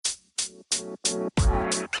All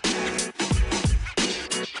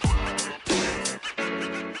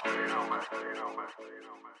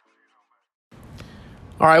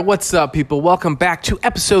right, what's up, people? Welcome back to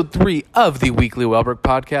episode 3 of the Weekly Wellbrook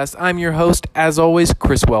Podcast. I'm your host, as always,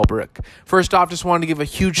 Chris Wellbrook. First off, just wanted to give a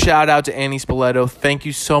huge shout out to Annie Spoleto. Thank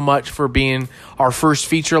you so much for being our first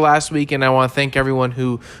feature last week, and I want to thank everyone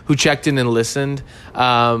who checked in and listened.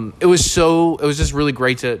 It was just really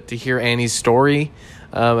great to hear Annie's story.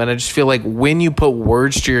 And I just feel like when you put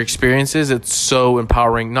words to your experiences, it's so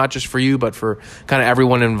empowering, not just for you, but for kind of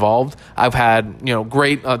everyone involved. I've had,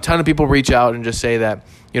 a ton of people reach out and just say that,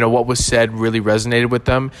 what was said really resonated with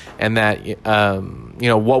them, and that,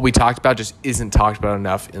 what we talked about just isn't talked about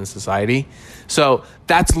enough in society. So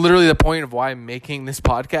that's literally the point of why I'm making this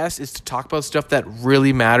podcast, is to talk about stuff that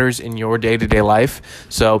really matters in your day-to-day life.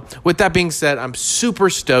 So with that being said, I'm super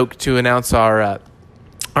stoked to announce our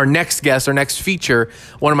next guest, our next feature,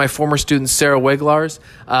 one of my former students, Sarah Weglars.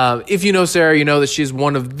 If you know Sarah, you know that she's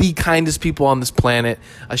one of the kindest people on this planet.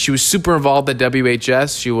 She was super involved at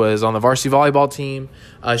WHS. She was on the varsity volleyball team.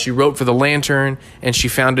 She wrote for The Lantern, and she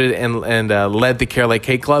founded and led the Carol Lake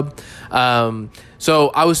Cake Club. So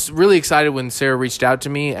I was really excited when Sarah reached out to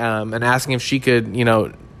me and asking if she could,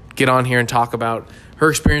 get on here and talk about her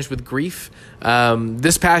experience with grief.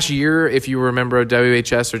 This past year, if you remember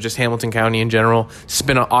WHS or just Hamilton County in general, it's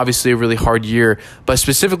been obviously a really hard year. But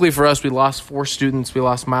specifically for us, we lost 4 students. We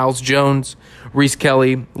lost Miles Jones, Reese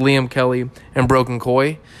Kelly, Liam Kelly, and Brogan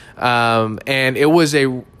Coy. And it was a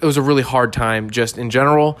really hard time just in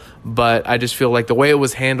general, but I just feel like the way it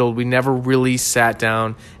was handled, we never really sat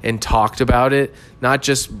down and talked about it, not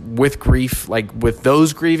just with grief, like with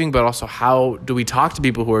those grieving, but also how do we talk to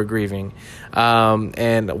people who are grieving?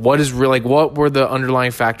 And what were the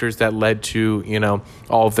underlying factors that led to,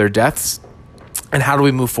 all of their deaths, and how do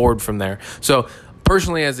we move forward from there? So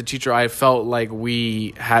personally, as a teacher, I felt like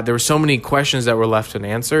there were so many questions that were left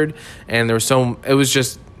unanswered, and we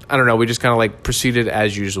just kind of proceeded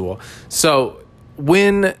as usual. So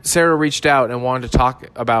when Sarah reached out and wanted to talk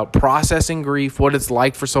about processing grief, what it's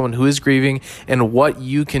like for someone who is grieving, and what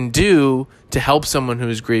you can do to help someone who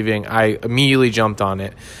is grieving, I immediately jumped on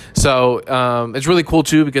it. So it's really cool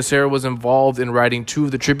too, because Sarah was involved in writing 2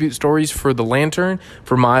 of the tribute stories for The Lantern,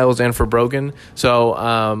 for Miles and for Brogan. So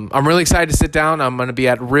I'm really excited to sit down. I'm going to be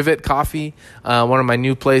at Rivet Coffee, one of my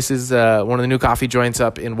new places, one of the new coffee joints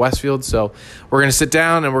up in Westfield. So we're going to sit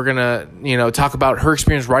down and we're going to, talk about her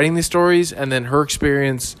experience writing these stories, and then her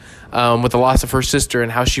experience with the loss of her sister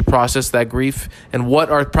and how she processed that grief, and what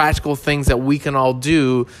are practical things that we can all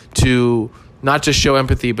do to not just show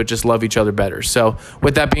empathy, but just love each other better. So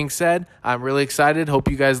with that being said, I'm really excited. Hope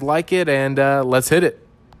you guys like it, and let's hit it.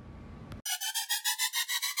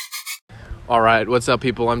 All right, what's up,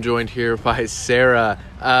 people? I'm joined here by Sarah.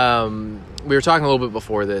 We were talking a little bit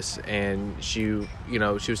before this, and she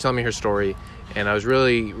was telling me her story, and I was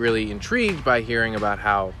really, really intrigued by hearing about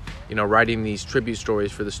how, writing these tribute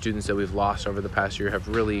stories for the students that we've lost over the past year have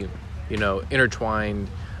really, intertwined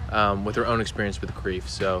with her own experience with grief.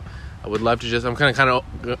 So I would love to I'm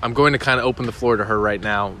going to kind of open the floor to her right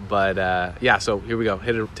now, but so here we go.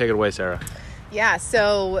 Take it away, Sarah. Yeah,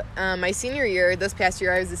 so my senior year, this past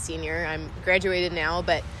year I was a senior. I'm graduated now,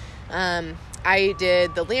 but I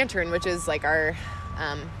did The Lantern, which is like our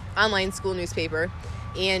online school newspaper.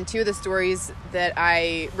 And 2 of the stories that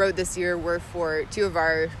I wrote this year were for 2 of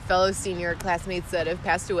our fellow senior classmates that have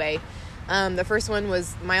passed away. The first one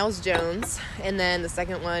was Miles Jones, and then the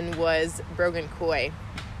second one was Brogan Coy.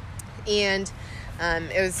 And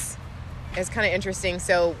it was kind of interesting.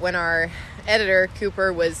 So when our editor,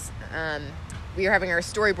 Cooper, we were having our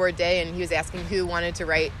storyboard day, and he was asking who wanted to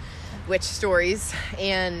write which stories.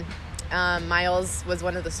 And Miles was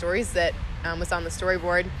one of the stories that was on the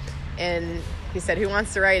storyboard, and he said, "Who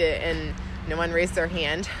wants to write it?" And no one raised their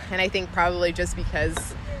hand. And I think probably just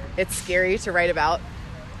because it's scary to write about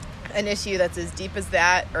an issue that's as deep as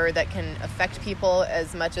that, or that can affect people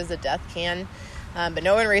as much as a death can. But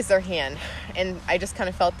no one raised their hand. And I just kind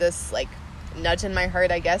of felt this nudge in my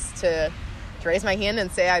heart, I guess, to raise my hand and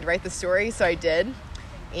say I'd write the story. So I did.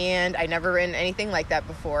 And I'd never written anything like that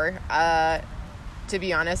before. To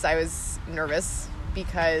be honest, I was nervous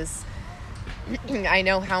because I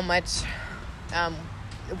know how much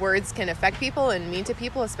words can affect people and mean to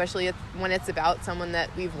people, especially when it's about someone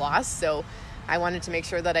that we've lost. So I wanted to make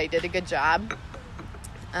sure that I did a good job.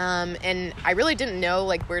 And I really didn't know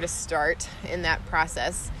where to start in that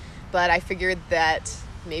process, but I figured that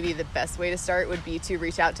maybe the best way to start would be to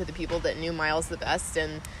reach out to the people that knew Miles the best,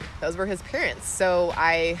 and those were his parents. So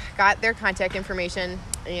I got their contact information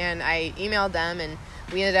and I emailed them, and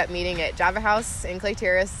we ended up meeting at Java House in Clay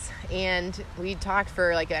Terrace, and we talked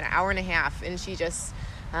for like an hour and a half, and she just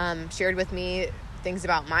shared with me things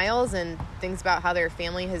about Miles and things about how their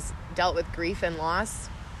family has dealt with grief and loss.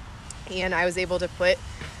 And I was able to put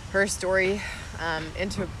her story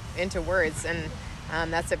into words, and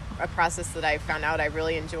that's a process that I found out I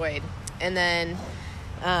really enjoyed. And then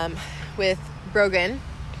with Brogan,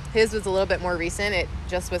 his was a little bit more recent. It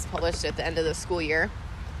just was published at the end of the school year.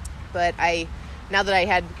 But now that I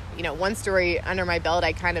had, one story under my belt,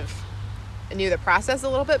 I kind of knew the process a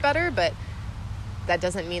little bit better, but that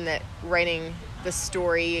doesn't mean that writing the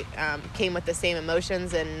story came with the same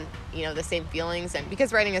emotions and, the same feelings. And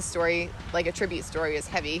because writing a story, like a tribute story, is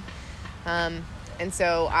heavy. And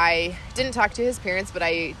so I didn't talk to his parents, but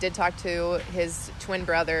I did talk to his twin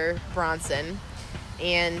brother, Bronson.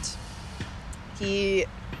 And he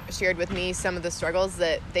shared with me some of the struggles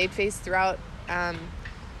that they'd faced throughout,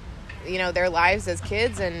 their lives as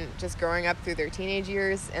kids and just growing up through their teenage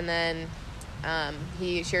years. And then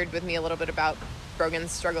he shared with me a little bit about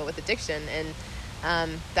Brogan's struggle with addiction.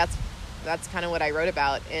 And that's kind of what I wrote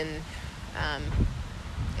about in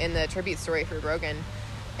the tribute story for Brogan.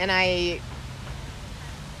 And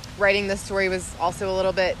writing this story was also a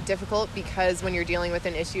little bit difficult because when you're dealing with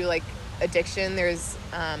an issue like addiction, there's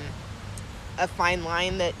a fine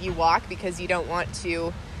line that you walk, because you don't want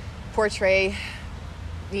to portray,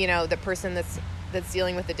 the person that's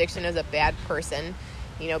dealing with addiction as a bad person,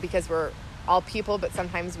 because we're all people, but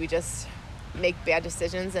sometimes we just make bad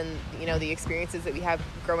decisions, and the experiences that we have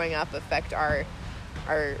growing up affect our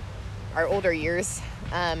older years.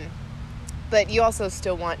 But you also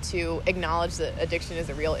still want to acknowledge that addiction is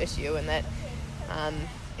a real issue and that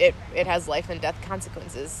it has life and death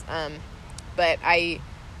consequences. But I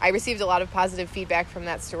received a lot of positive feedback from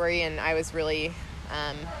that story, and I was really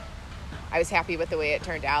I was happy with the way it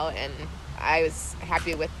turned out, and I was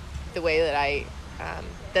happy with the way that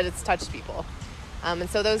that it's touched people. And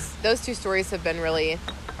so those two stories have been really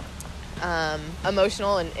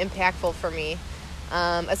emotional and impactful for me,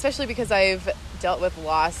 especially because I've dealt with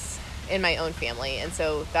loss in my own family. And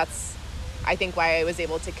so that's, I think, why I was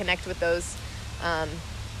able to connect with those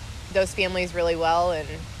families really well.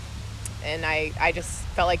 And I just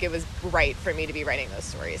felt like it was right for me to be writing those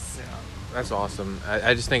stories. Yeah, that's awesome.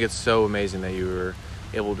 I just think it's so amazing that you were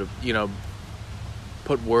able to,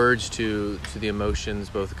 put words to the emotions,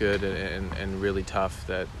 both good and really tough,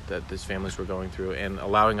 that these families were going through, and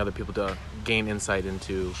allowing other people to gain insight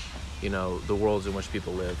into, the worlds in which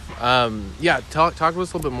people live. Talk to us a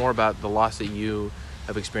little bit more about the loss that you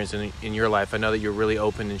have experienced in your life. I know that you're really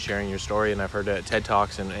open in sharing your story, and I've heard it at TED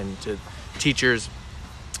Talks and to teachers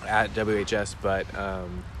at WHS, but tell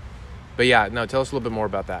us a little bit more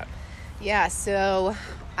about that. Yeah, so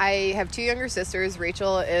I have two younger sisters.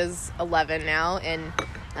 Rachel is 11 now, and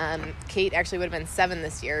Kate actually would have been 7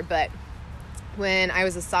 this year. But when I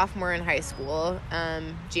was a sophomore in high school,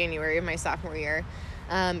 January of my sophomore year,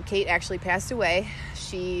 Kate actually passed away.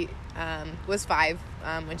 She was 5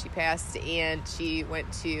 when she passed, and she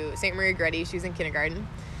went to St. Maria Goretti. She was in kindergarten.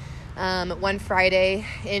 One Friday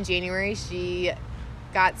in January, she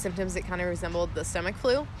got symptoms that kind of resembled the stomach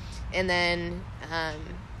flu, and then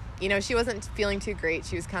she wasn't feeling too great.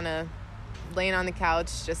 She was kind of laying on the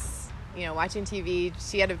couch, just, watching TV.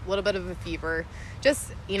 She had a little bit of a fever,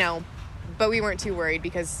 just, but we weren't too worried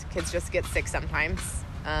because kids just get sick sometimes.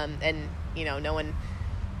 And,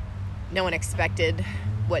 no one expected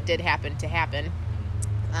what did happen to happen.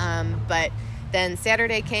 But then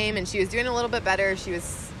Saturday came and she was doing a little bit better. She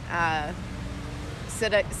was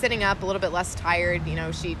sitting up, a little bit less tired.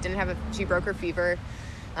 She broke her fever.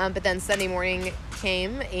 But then Sunday morning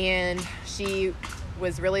came, and she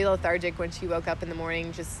was really lethargic when she woke up in the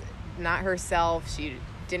morning, just not herself. She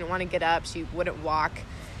didn't want to get up. She wouldn't walk.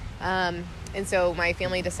 And so my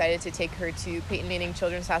family decided to take her to Peyton Manning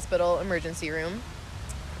Children's Hospital emergency room.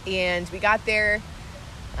 And we got there.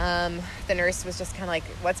 The nurse was just kind of like,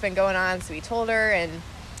 what's been going on? So we told her, and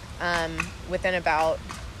within about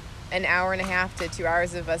an hour and a half to 2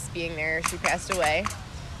 hours of us being there, she passed away.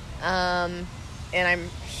 And I'm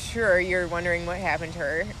sure you're wondering what happened to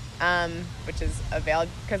her, which is a valid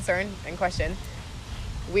concern and question.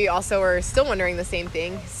 We also are still wondering the same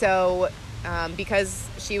thing. So because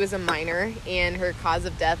she was a minor and her cause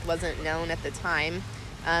of death wasn't known at the time,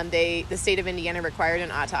 the state of Indiana required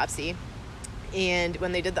an autopsy. And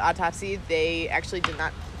when they did the autopsy, they actually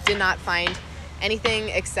did not find anything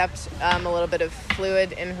except a little bit of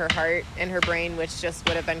fluid in her heart and her brain, which just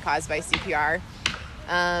would have been caused by CPR.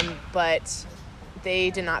 But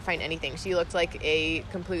they did not find anything. She looked like a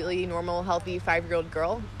completely normal, healthy 5-year-old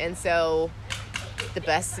girl. And so the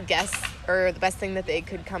best guess or the best thing that they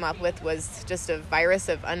could come up with was just a virus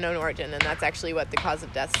of unknown origin, and that's actually what the cause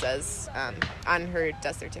of death says on her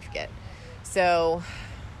death certificate. So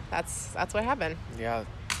that's what happened. Yeah,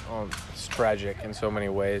 it's tragic in so many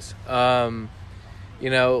ways.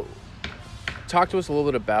 Talk to us a little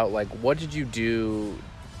bit about, like, what did you do,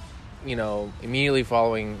 immediately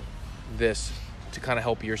following this to kind of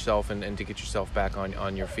help yourself and to get yourself back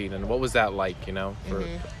on your feet, and what was that like,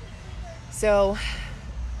 So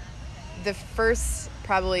the first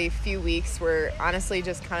probably few weeks were honestly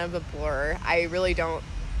just kind of a blur. I really don't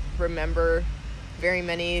remember very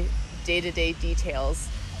many day-to-day details,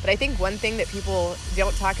 but I think one thing that people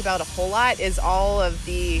don't talk about a whole lot is all of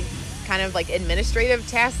the kind of like administrative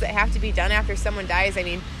tasks that have to be done after someone dies. I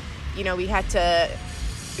mean, we had to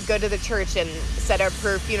go to the church and set up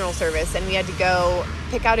her funeral service, and we had to go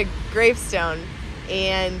pick out a gravestone,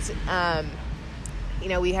 and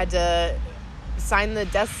we had to sign the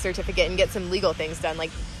death certificate and get some legal things done.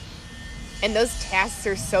 And those tasks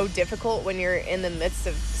are so difficult when you're in the midst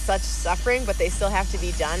of such suffering, but they still have to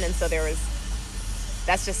be done. And so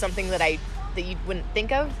that's just something that you wouldn't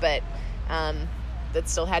think of, but that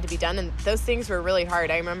still had to be done. And those things were really hard.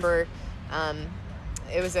 I remember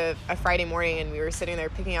it was a Friday morning, and we were sitting there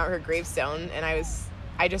picking out her gravestone, and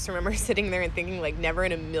I just remember sitting there and thinking, like, never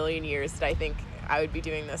in a million years did I think I would be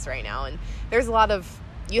doing this right now. And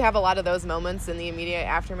you have a lot of those moments in the immediate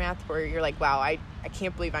aftermath where you're like, wow, I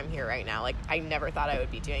can't believe I'm here right now. Like, I never thought I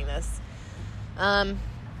would be doing this. And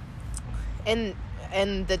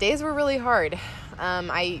the days were really hard.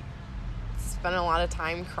 I spent a lot of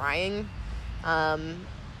time crying.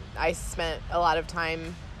 I spent a lot of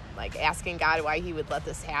time asking God why he would let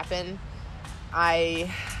this happen. I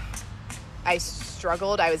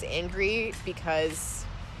struggled. I was angry because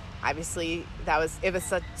obviously it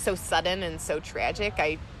was so sudden and so tragic.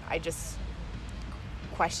 I just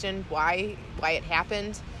questioned why it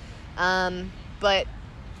happened. But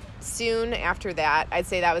soon after that, I'd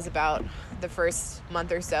say that was about the first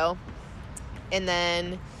month or so. And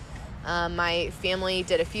then my family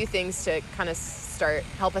did a few things to kind of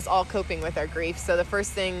help us all coping with our grief. So the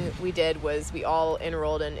first thing we did was we all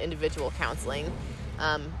enrolled in individual counseling.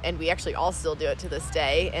 And we actually all still do it to this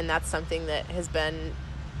day. And that's something that has been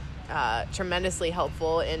tremendously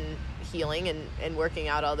helpful in healing and working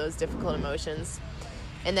out all those difficult emotions.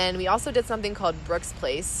 And then we also did something called Brooks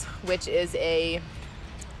Place, which is a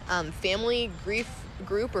family grief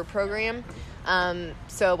group or program.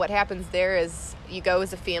 So what happens there is you go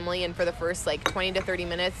as a family, and for the first 20 to 30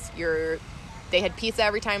 minutes, they had pizza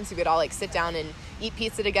every time, so we could all sit down and eat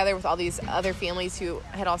pizza together with all these other families who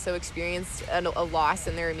had also experienced a loss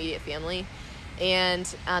in their immediate family. And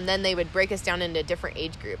then they would break us down into different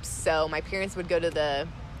age groups. So my parents would go to the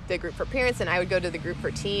group for parents, and I would go to the group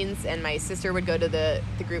for teens, and my sister would go to the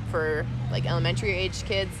group for elementary age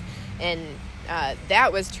kids. And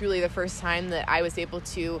that was truly the first time that I was able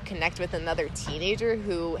to connect with another teenager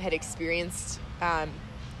who had experienced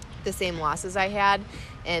the same losses I had.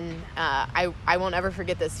 And I won't ever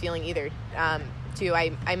forget this feeling either.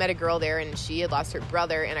 I met a girl there, and she had lost her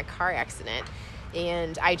brother in a car accident.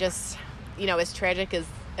 And I just, as tragic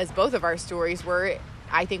as both of our stories were,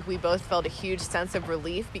 I think we both felt a huge sense of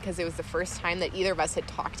relief because it was the first time that either of us had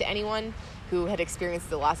talked to anyone who had experienced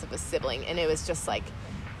the loss of a sibling. And it was just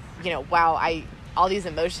wow, all these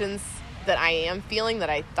emotions that I am feeling that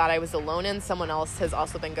I thought I was alone in, someone else has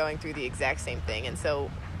also been going through the exact same thing. And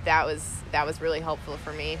so that was really helpful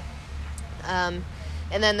for me. And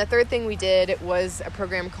then the third thing we did was a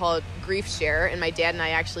program called Grief Share, and my dad and I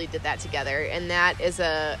actually did that together. And that is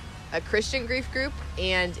a Christian grief group,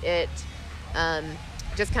 and it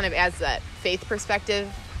just kind of adds that faith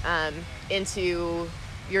perspective into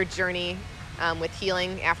your journey with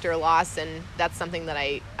healing after a loss. And that's something that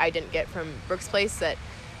I didn't get from Brooks Place that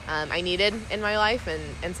I needed in my life,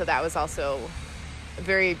 and so that was also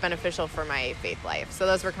very beneficial for my faith life. So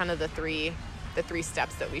those were kind of the three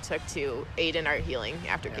steps that we took to aid in our healing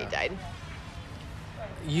after Kate died.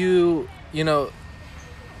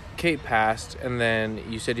 Kate passed, and then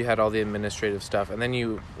you said you had all the administrative stuff, and then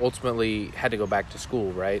you ultimately had to go back to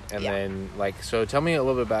school, right? And then so tell me a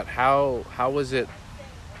little bit about how was it,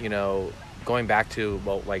 going back to,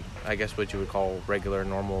 I guess what you would call regular,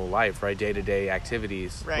 normal life, right? Day-to-day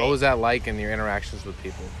activities. Right. What was that like in your interactions with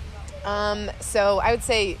people? So I would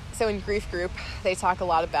say, in grief group, they talk a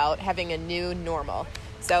lot about having a new normal.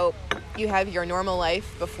 So you have your normal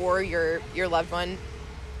life before your loved one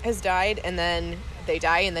has died, and then they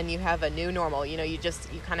die, and then you have a new normal. You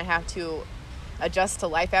kind of have to adjust to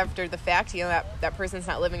life after the fact. That person's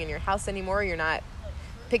not living in your house anymore. You're not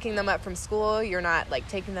picking them up from school. You're not like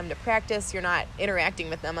taking them to practice. You're not interacting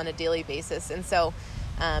with them on a daily basis. And so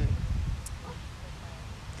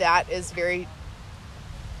that is a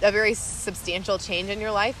very substantial change in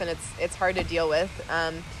your life, and it's hard to deal with.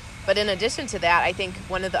 But in addition to that, I think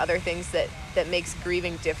one of the other things that makes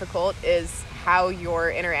grieving difficult is how your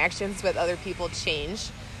interactions with other people change.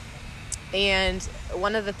 And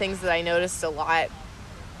one of the things that I noticed a lot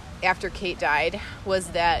after Kate died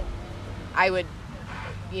was that I would,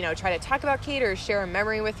 try to talk about Kate or share a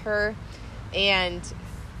memory with her. And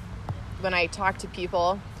when I talked to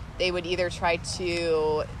people, they would either try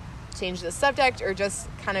to change the subject or just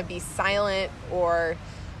kind of be silent, or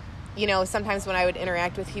sometimes when I would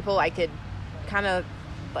interact with people, I could kind of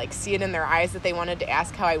like see it in their eyes that they wanted to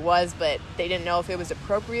ask how I was, but they didn't know if it was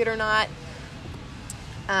appropriate or not.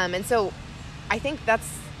 And so I think that's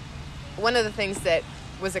one of the things that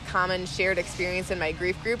was a common shared experience in my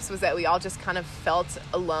grief groups, was that we all just kind of felt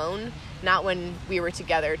alone, not when we were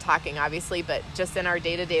together talking, obviously, but just in our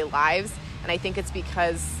day-to-day lives. And I think it's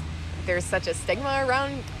because there's such a stigma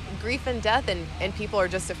around grief and death, and people are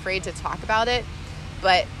just afraid to talk about it.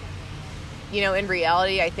 But in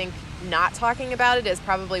reality, I think not talking about it is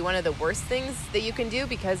probably one of the worst things that you can do,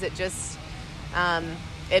 because it just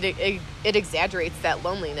it exaggerates that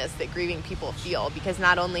loneliness that grieving people feel, because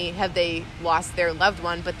not only have they lost their loved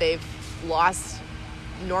one, but they've lost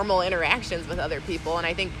normal interactions with other people. And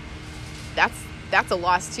I think that's a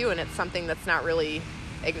loss too, and it's something that's not really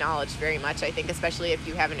acknowledged very much, I think, especially if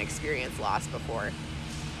you haven't experienced loss before.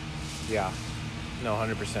 Yeah, no,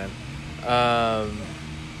 100%.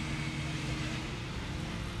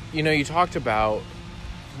 You talked about,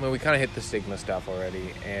 we kind of hit the stigma stuff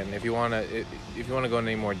already, and if you want to go into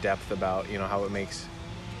any more depth about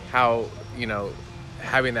how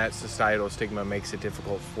having that societal stigma makes it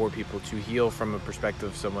difficult for people to heal from a perspective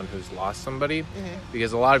of someone who's lost somebody,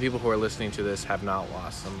 because a lot of people who are listening to this have not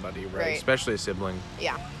lost somebody, right? Especially a sibling.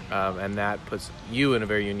 Yeah. And that puts you in a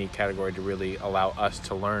very unique category to really allow us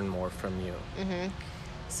to learn more from you.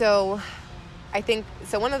 So I think,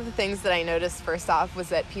 one of the things that I noticed first off was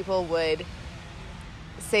that people would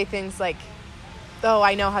say things like, oh,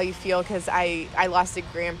 I know how you feel because I lost a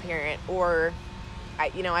grandparent, or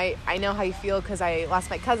I know how you feel because I lost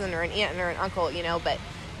my cousin or an aunt or an uncle, but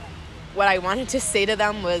what I wanted to say to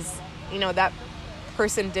them was, that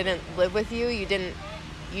person didn't live with you. You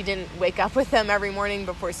didn't wake up with them every morning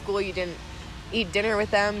before school. You didn't eat dinner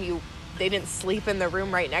with them. They didn't sleep in the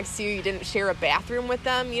room right next to you. You didn't share a bathroom with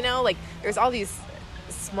them, there's all these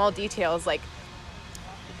small details like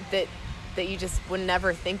that you just would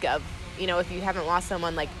never think of, if you haven't lost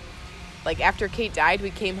someone. Like after Kate died,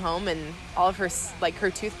 we came home and all of her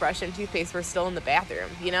toothbrush and toothpaste were still in the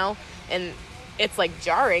bathroom, and it's like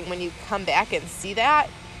jarring when you come back and see that,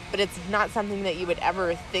 but it's not something that you would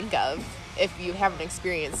ever think of if you haven't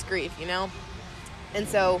experienced grief, And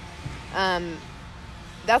so,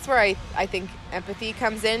 that's where I think empathy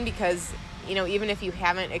comes in, because, even if you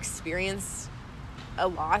haven't experienced a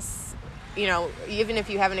loss, even if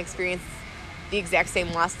you haven't experienced the exact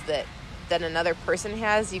same loss that another person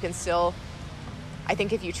has, you can still, I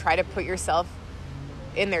think if you try to put yourself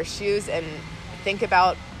in their shoes and think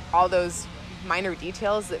about all those minor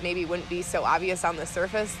details that maybe wouldn't be so obvious on the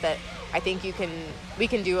surface, that I think we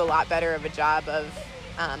can do a lot better of a job of,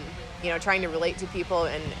 trying to relate to people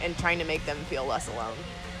and trying to make them feel less alone.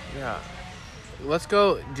 Yeah. Let's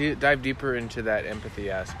go dive deeper into that empathy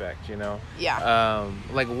aspect, Yeah.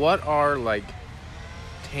 What are,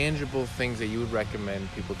 tangible things that you would recommend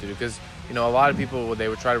people to do? Because, a lot of people, they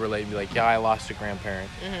would try to relate and be like, yeah, I lost a grandparent.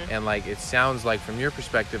 And, it sounds like from your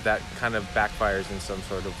perspective, that kind of backfires in some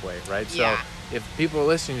sort of way, right? Yeah. So if people are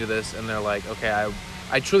listening to this and they're like, okay,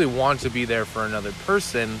 I truly want to be there for another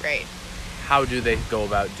person. Right. How do they go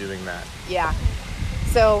about doing that? Yeah.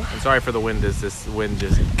 So I'm sorry for the wind. This wind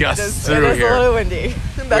just gusts through here. It is here. a little windy.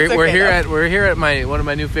 We're here at one of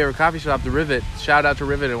my new favorite coffee shop, the Rivet. Shout out to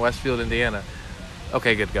Rivet in Westfield, Indiana.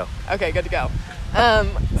 Okay, good to go. Okay, good to go.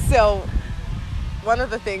 So one of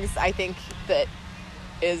the things I think that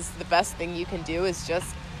is the best thing you can do is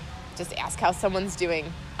just ask how someone's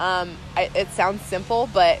doing. It sounds simple,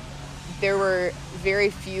 but there were very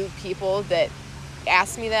few people that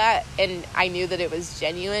asked me that, and I knew that it was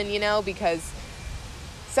genuine, because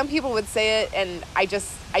some people would say it, and I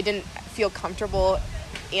didn't feel comfortable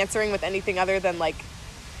answering with anything other than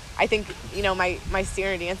I think, my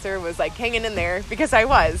standard answer was hanging in there, because I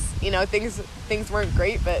was, things weren't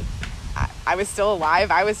great, but I was still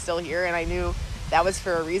alive. I was still here, and I knew that was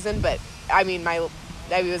for a reason. But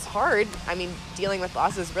it was hard. Dealing with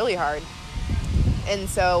loss is really hard. And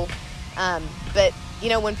so, but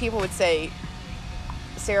when people would say,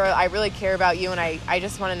 Sarah, I really care about you, and I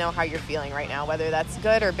just want to know how you're feeling right now, whether that's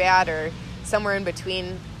good or bad or somewhere in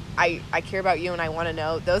between. I care about you, and I want to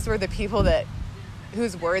know. Those were the people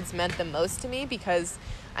whose words meant the most to me, because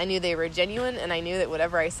I knew they were genuine, and I knew that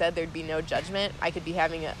whatever I said, there'd be no judgment. I could be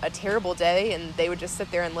having a terrible day, and they would just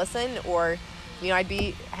sit there and listen, or I'd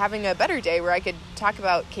be having a better day where I could talk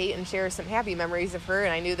about Kate and share some happy memories of her,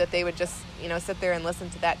 and I knew that they would just, sit there and listen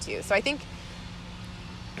to that too. So I think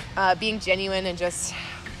being genuine and just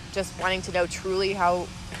wanting to know truly how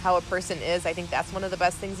a person is, I think that's one of the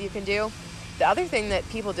best things you can do. The other thing that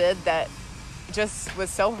people did that just was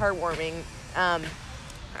so heartwarming,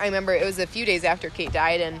 I remember it was a few days after Kate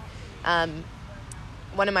died, and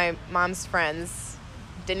one of my mom's friends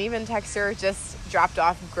didn't even text her, just dropped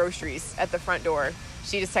off groceries at the front door.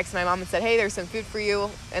 She just texted my mom and said, hey, there's some food for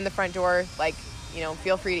you in the front door,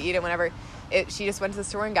 feel free to eat it whenever. She just went to the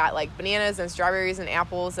store and got bananas and strawberries and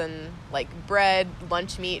apples and bread,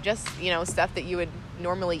 lunch meat, just stuff that you would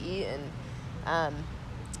normally eat. And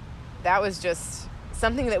that was just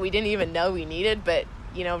something that we didn't even know we needed, but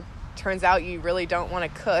turns out you really don't want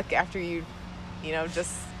to cook after you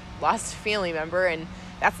just lost a family member, and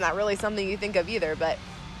that's not really something you think of either. But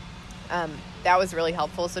that was really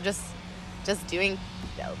helpful. So just doing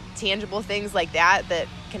tangible things like that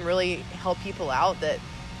can really help people out, that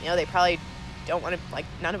they probably don't want to,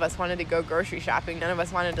 none of us wanted to go grocery shopping, none of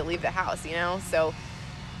us wanted to leave the house, so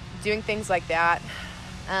doing things like that.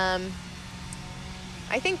 I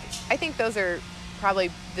think those are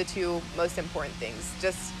probably the two most important things,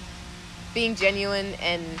 just being genuine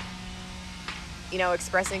and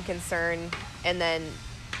expressing concern, and then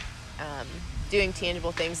doing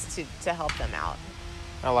tangible things to help them out.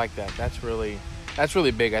 I like that. That's really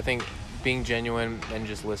big. I think being genuine and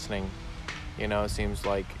just listening, seems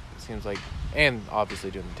like, and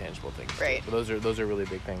obviously doing the tangible things. Right. So those are really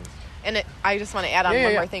big things. And I just want to add on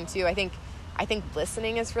one more thing too. I think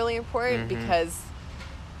listening is really important, because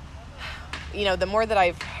the more that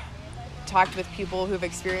I've talked with people who've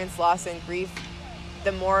experienced loss and grief,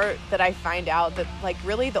 the more that I find out that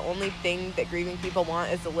really the only thing that grieving people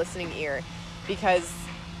want is the listening ear, because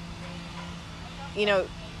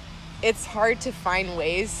it's hard to find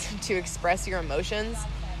ways to express your emotions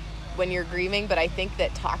when you're grieving, but I think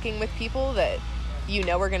that talking with people that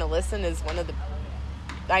are going to listen is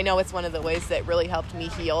I know it's one of the ways that really helped me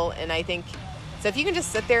heal. And I think, so if you can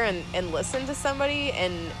just sit there and listen to somebody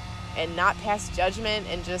and not pass judgment,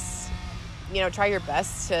 and just, try your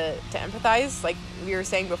best to empathize, like we were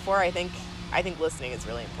saying before, I think listening is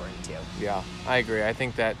really important too. Yeah, I agree. I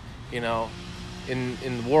think that, in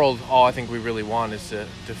the world, all I think we really want is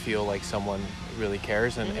to feel like someone really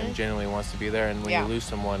cares and genuinely wants to be there. And when you lose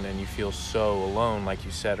someone and you feel so alone, like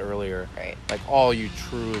you said earlier, right, all you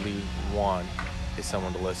truly want is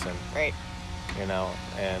someone to listen. Right. And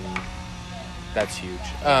that's huge.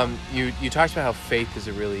 You talked about how faith is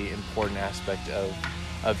a really important aspect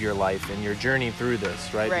of your life and your journey through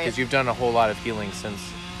this, right? Because you've done a whole lot of healing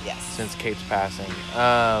since Kate's passing.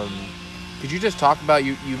 Could you just talk about,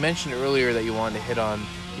 you mentioned earlier that you wanted to hit on,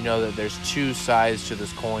 that there's two sides to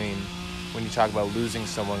this coin when you talk about losing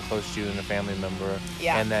someone close to you and a family member,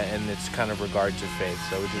 and it's kind of regard to faith.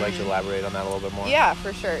 So would you like to elaborate on that a little bit more? Yeah,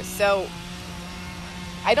 for sure. So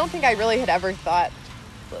I don't think I really had ever thought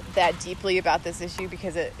that deeply about this issue,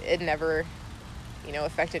 because it never,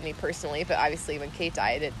 affected me personally, but obviously when Kate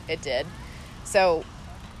died, it did. So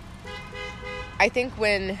I think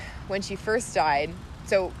when she first died,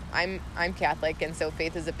 so I'm Catholic, and so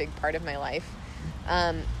faith is a big part of my life.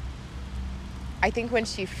 I think when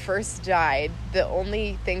she first died, the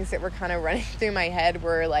only things that were kind of running through my head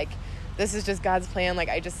were this is just God's plan.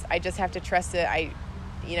 I just have to trust it. I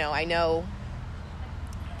know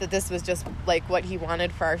that this was just what he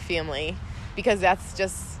wanted for our family, because that's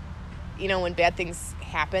just, when bad things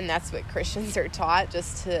happen, that's what Christians are taught,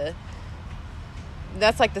 that's the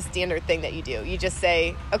standard thing that you do. You just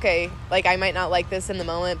say, okay, I might not like this in the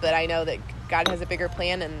moment, but I know that God has a bigger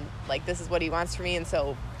plan, and this is what he wants for me. And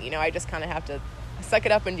so, I just kind of have to suck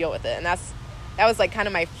it up and deal with it. And that was kind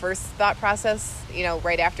of my first thought process,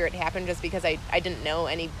 right after it happened, just because I didn't know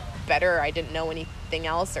any better. I didn't know anything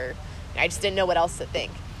else, or I just didn't know what else to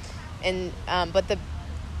think. And, but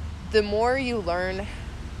the more you learn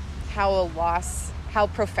how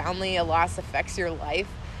profoundly a loss affects your life,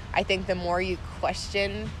 I think the more you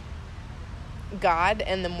question God,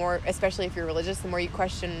 and the more, especially if you're religious, the more you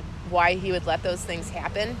question why he would let those things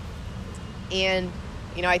happen. And,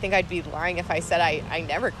 I think I'd be lying if I said I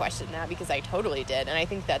never questioned that, because I totally did. And I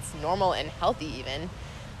think that's normal and healthy even.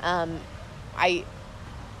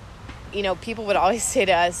 People would always say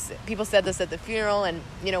to us, people said this at the funeral, and,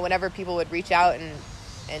 whenever people would reach out and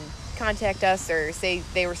and contact us or say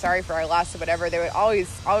they were sorry for our loss or whatever, there would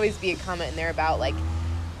always be a comment in there about like,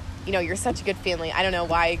 you know, you're such a good family. I don't know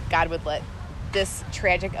why God would let this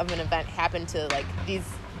tragic of an event happen to like these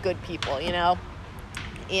good people, you know?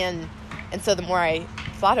 And so the more I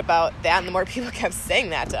thought about that and the more people kept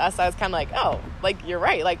saying that to us, I was kind of like, oh, like, you're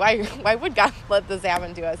right. Like, why would God let this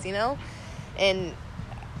happen to us, you know? And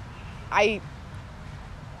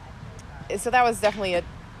so that was definitely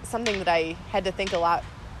something that I had to think a lot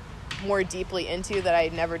more deeply into that I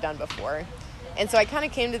had never done before. And so I kind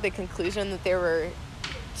of came to the conclusion that there were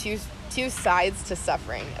two sides to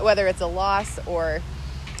suffering, whether it's a loss or,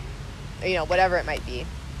 you know, whatever it might be.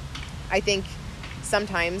 I think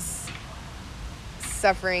sometimes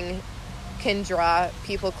suffering can draw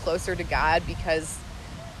people closer to God because,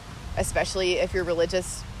 especially if you're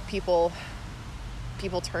religious, people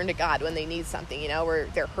turn to God when they need something, you know, where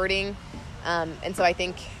they're hurting. And so I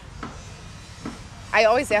think I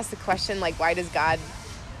always ask the question, like, why does God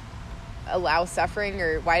allow suffering,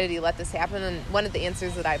 or why did he let this happen? And one of the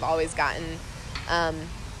answers that I've always gotten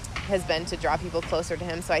has been to draw people closer to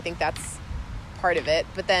him. So I think that's part of it.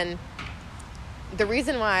 But then the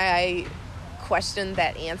reason why I question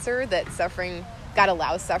that answer, that God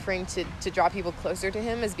allows suffering to draw people closer to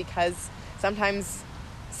him, is because sometimes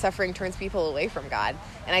suffering turns people away from God.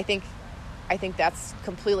 And I think that's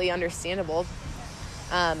completely understandable.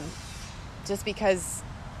 Just because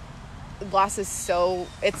loss is so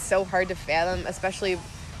hard to fathom, especially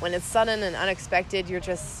when it's sudden and unexpected. You're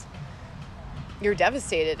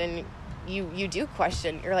devastated, and you do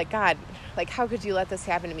question. You're like, God, like, how could you let this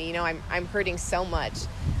happen to me? You know, I'm hurting so much.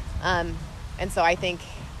 And so I think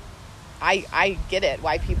I get it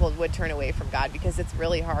why people would turn away from God, because it's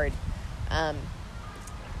really hard.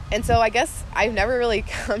 And so I guess I've never really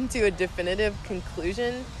come to a definitive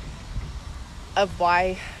conclusion of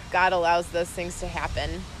why God allows those things to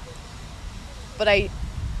happen. But I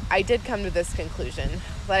did come to this conclusion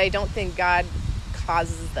that I don't think God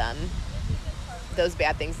causes those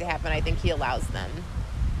bad things to happen. I think he allows them.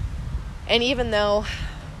 And even though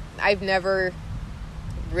I will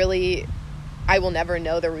never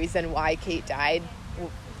know the reason why Kate died,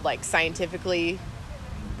 like scientifically,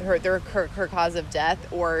 her cause of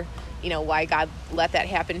death, or, you know, why God let that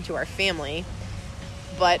happen to our family.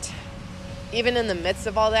 But even in the midst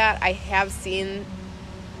of all that, I have seen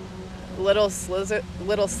little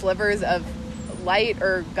slivers of light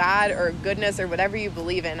or God or goodness or whatever you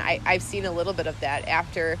believe in. I've seen a little bit of that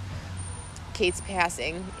after Kate's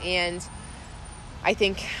passing. And I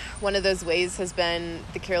think one of those ways has been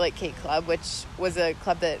the Care Like Kate Club, which was a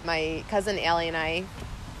club that my cousin Allie and I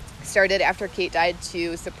started after Kate died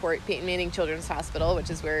to support Peyton Manning Children's Hospital,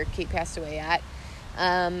 which is where Kate passed away at.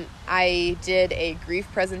 I did a grief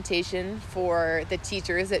presentation for the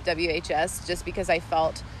teachers at WHS just because I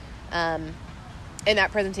felt, and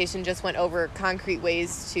that presentation just went over concrete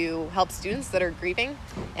ways to help students that are grieving.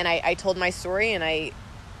 And I told my story, and I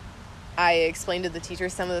explained to the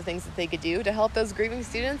teachers some of the things that they could do to help those grieving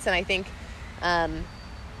students. And I think that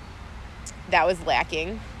was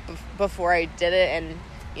lacking before I did it. And,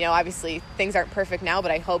 you know, obviously things aren't perfect now,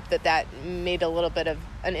 but I hope that made a little bit of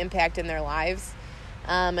an impact in their lives.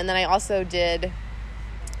 And then I also did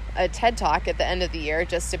a TED Talk at the end of the year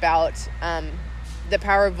just about the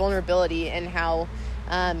power of vulnerability, and how,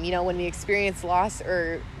 you know, when we experience loss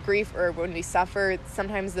or grief, or when we suffer,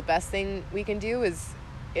 sometimes the best thing we can do is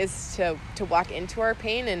to walk into our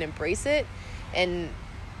pain and embrace it. And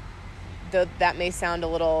though that may sound a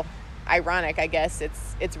little ironic, I guess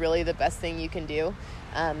it's really the best thing you can do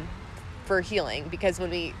for healing, because when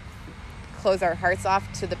we close our hearts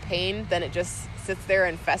off to the pain, then it just sits there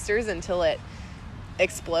and festers until it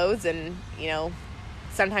explodes. And, you know,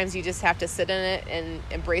 sometimes you just have to sit in it and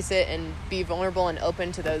embrace it and be vulnerable and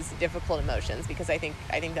open to those difficult emotions, because I think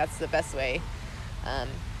that's the best way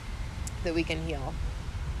that we can heal.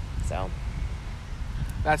 So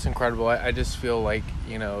that's incredible. I just feel like,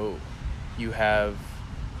 you know, you have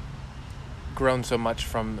grown so much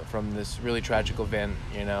from this really tragic event,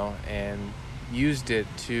 you know, and used it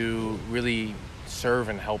to really serve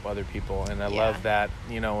and help other people. And I love that,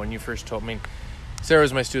 you know, when you first told me, Sarah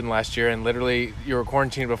was my student last year, and literally you were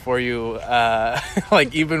quarantined before you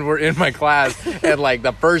like even were in my class, and like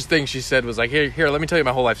the first thing she said was like, here let me tell you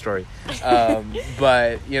my whole life story.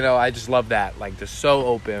 But, you know, I just love that, like, just so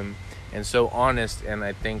open and so honest. And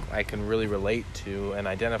I think I can really relate to and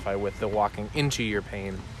identify with the walking into your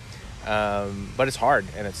pain. But it's hard,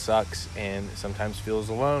 and it sucks, and sometimes feels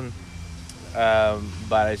alone.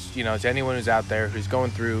 But it's, you know, to anyone who's out there who's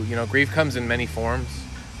going through, you know, grief comes in many forms.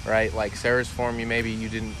 right? Like Sarah's form,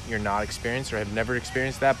 you're not experienced or have never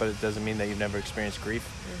experienced that, but it doesn't mean that you've never experienced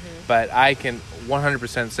grief. But I can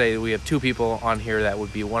 100% say we have two people on here that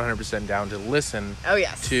would be 100% down to listen. Oh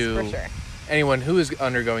yes, to for sure. Anyone who is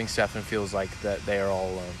undergoing stuff and feels like that they are all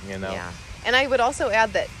alone, Yeah, and I would also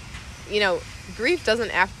add that, grief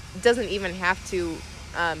doesn't even have to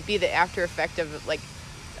be the after effect of like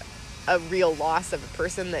a real loss of a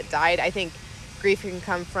person that died. I think grief can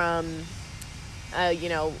come from,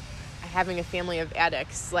 having a family of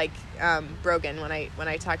addicts, like Brogan. When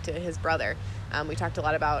I talked to his brother, we talked a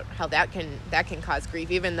lot about how that can cause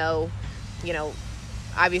grief, even though,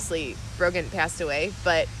 obviously Brogan passed away,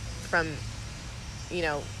 but from,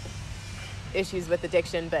 issues with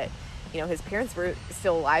addiction, but his parents were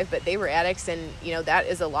still alive, but they were addicts, and that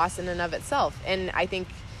is a loss in and of itself. And I think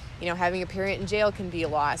having a parent in jail can be a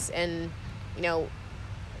loss, and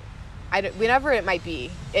whenever it might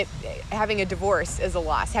be, having a divorce is a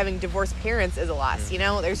loss, having divorced parents is a loss.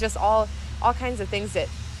 There's just all kinds of things that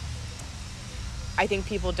I think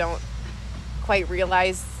people don't quite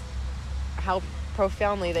realize how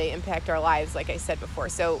profoundly they impact our lives, like I said before.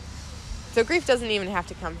 So grief doesn't even have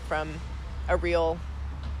to come from a real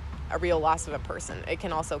loss of a person. It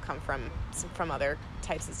can also come from other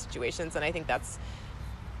types of situations, and I think that's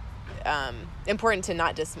important to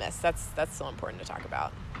not dismiss. That's so important to talk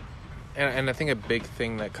about. And I think a big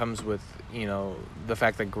thing that comes with the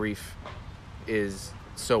fact that grief is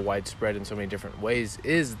so widespread in so many different ways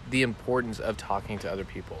is the importance of talking to other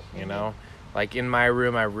people. Like in my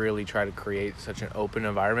room, I really try to create such an open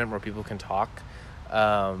environment where people can talk.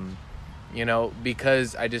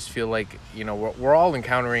 Because I just feel like, we're all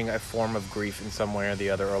encountering a form of grief in some way or the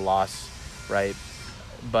other, or loss, right?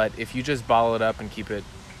 But if you just bottle it up and keep it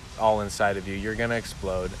all inside of you, you're going to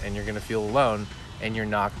explode, and you're going to feel alone, and you're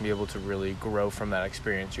not going to be able to really grow from that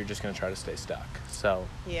experience. You're just going to try to stay stuck. So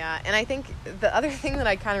yeah, and I think the other thing that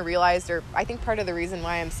I kind of realized, or I think part of the reason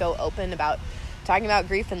why I'm so open about talking about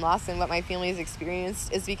grief and loss and what my family has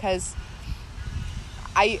experienced is because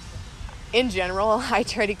in general, I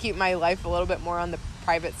try to keep my life a little bit more on the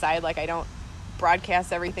private side. Like, I don't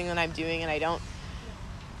broadcast everything that I'm doing, and I don't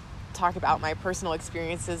talk about my personal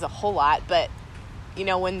experiences a whole lot. But,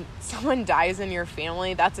 when someone dies in your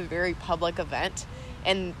family, that's a very public event,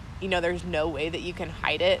 and, there's no way that you can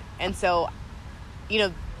hide it. And so,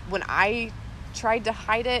 when I tried to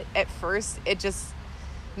hide it at first, it just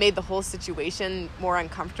made the whole situation more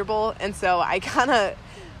uncomfortable. And so I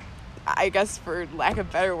guess for lack of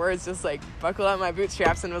better words, just like buckled up my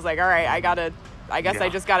bootstraps and was like, all right, I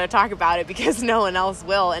just gotta talk about it because no one else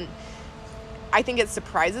will. And I think it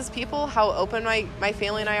surprises people how open my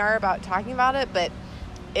family and I are about talking about it, but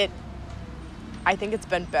I think it's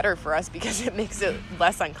been better for us because it makes it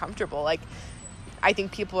less uncomfortable. Like, I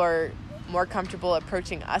think people are more comfortable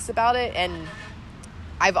approaching us about it. And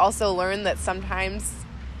I've also learned that sometimes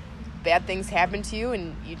bad things happen to you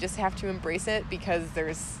and you just have to embrace it because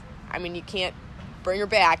you can't bring her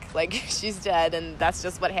back. Like, she's dead, and that's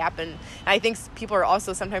just what happened. And I think people are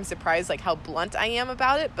also sometimes surprised, like, how blunt I am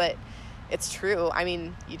about it, but it's true.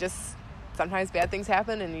 Sometimes bad things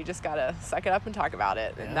happen, and you just gotta suck it up and talk about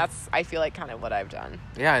it. And that's, I feel like, kind of what I've done.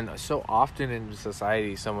 Yeah, and so often in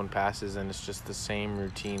society, someone passes, and it's just the same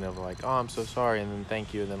routine of like, oh, I'm so sorry, and then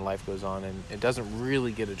thank you, and then life goes on, and it doesn't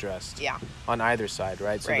really get addressed on either side,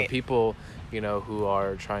 right? So the people who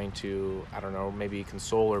are trying to, I don't know, maybe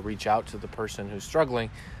console or reach out to the person who's struggling,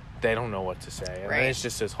 they don't know what to say. And then it's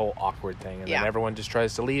just this whole awkward thing. And then everyone just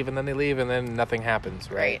tries to leave, and then they leave, and then nothing happens,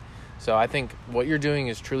 right? So I think what you're doing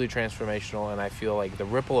is truly transformational, and I feel like the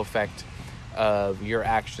ripple effect of your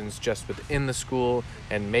actions just within the school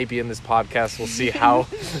and maybe in this podcast, we'll see how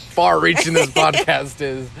far-reaching this podcast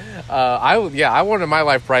is. I wanted my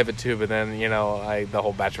life private too, but then the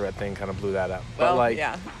whole Bachelorette thing kind of blew that up. Well, but it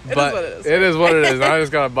is what it is. It is what it is. And I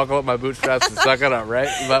just gotta buckle up my bootstraps and suck it up, right?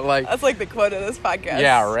 But that's like the quote of this podcast.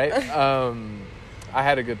 Yeah, right. I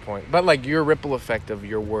had a good point, but your ripple effect of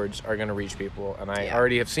your words are going to reach people, and I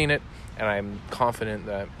already have seen it, and I'm confident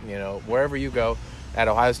that wherever you go at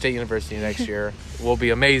Ohio State University next year will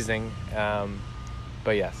be amazing.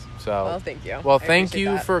 But yes, so well, thank you. Well, thank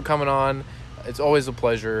you for coming on. It's always a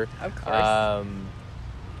pleasure. Of course.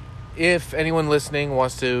 If anyone listening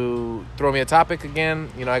wants to throw me a topic again,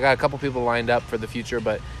 I got a couple people lined up for the future,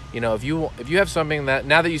 but if you have something that,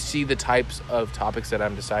 now that you see the types of topics that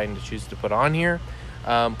I'm deciding to choose to put on here,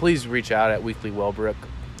 please reach out at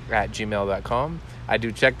weeklywellbrook@gmail.com. I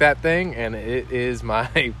do check that thing, and it is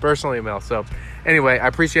my personal email. So anyway, I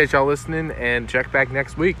appreciate y'all listening, and check back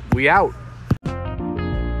next week. We out.